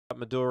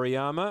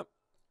Midoriyama.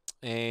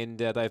 And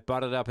they've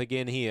butted up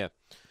again here.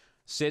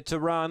 Set to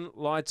run,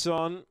 lights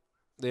on,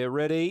 they're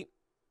ready.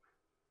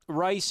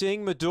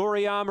 Racing,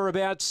 Midoriyama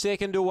about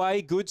second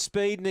away. Good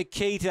speed,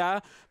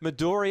 Nikita.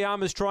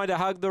 Midoriyama's trying to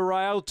hug the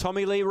rail.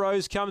 Tommy Lee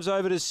Rose comes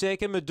over to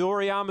second.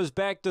 Midoriyama's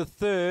back to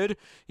third.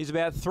 He's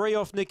about 3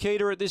 off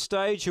Nikita at this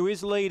stage, who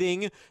is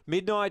leading.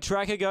 Midnight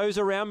Tracker goes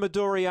around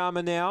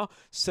Midoriyama now.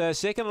 So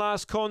second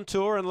last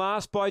Contour and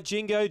last by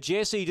Jingo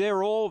Jesse.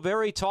 They're all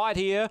very tight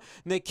here.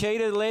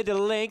 Nikita led to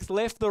length,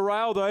 left the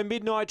rail though.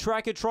 Midnight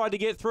Tracker tried to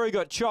get through,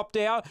 got chopped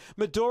out.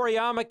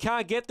 Midoriyama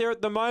can't get there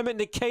at the moment.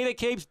 Nikita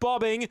keeps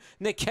bobbing.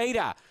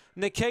 Nikita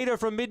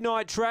from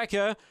Midnight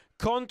Tracker.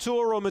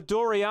 Contour or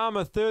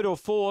Midoriyama third or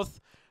fourth.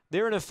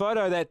 They're in a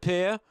photo, that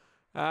pair.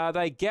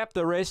 They gap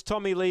the rest.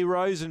 Tommy Lee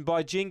Rose and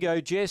by Jingo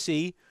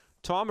Jesse.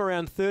 Time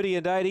around 30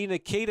 and 80.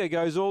 Nikita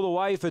goes all the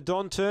way for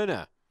Don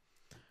Turner.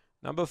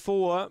 Number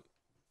 4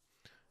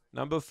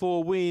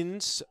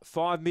 wins.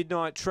 5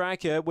 Midnight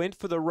Tracker. Went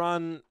for the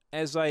run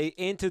as they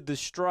entered the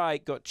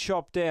straight. Got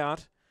chopped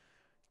out.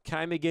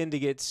 Came again to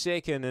get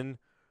second. And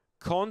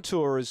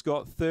Contour has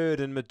got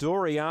third, and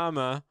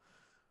Midoriyama,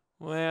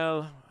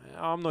 well,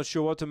 I'm not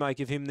sure what to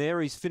make of him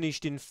there. He's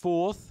finished in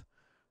fourth,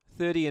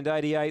 30 and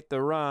 88 the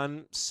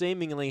run,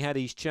 seemingly had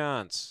his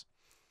chance.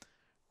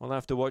 We'll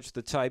have to watch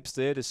the tapes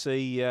there to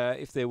see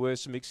if there were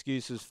some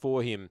excuses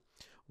for him.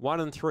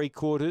 1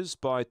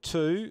 3/4 by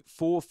 2,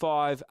 4,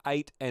 5,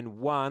 8 and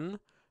 1,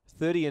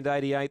 30 and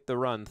 88 the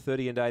run,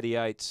 30 and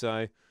 88.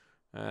 So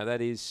that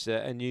is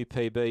a new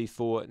PB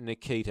for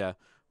Nikita,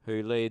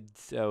 who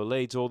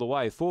leads all the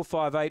way. 4,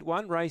 5, 8,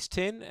 1, race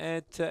 10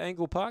 at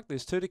Angle Park.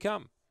 There's 2 to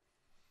come.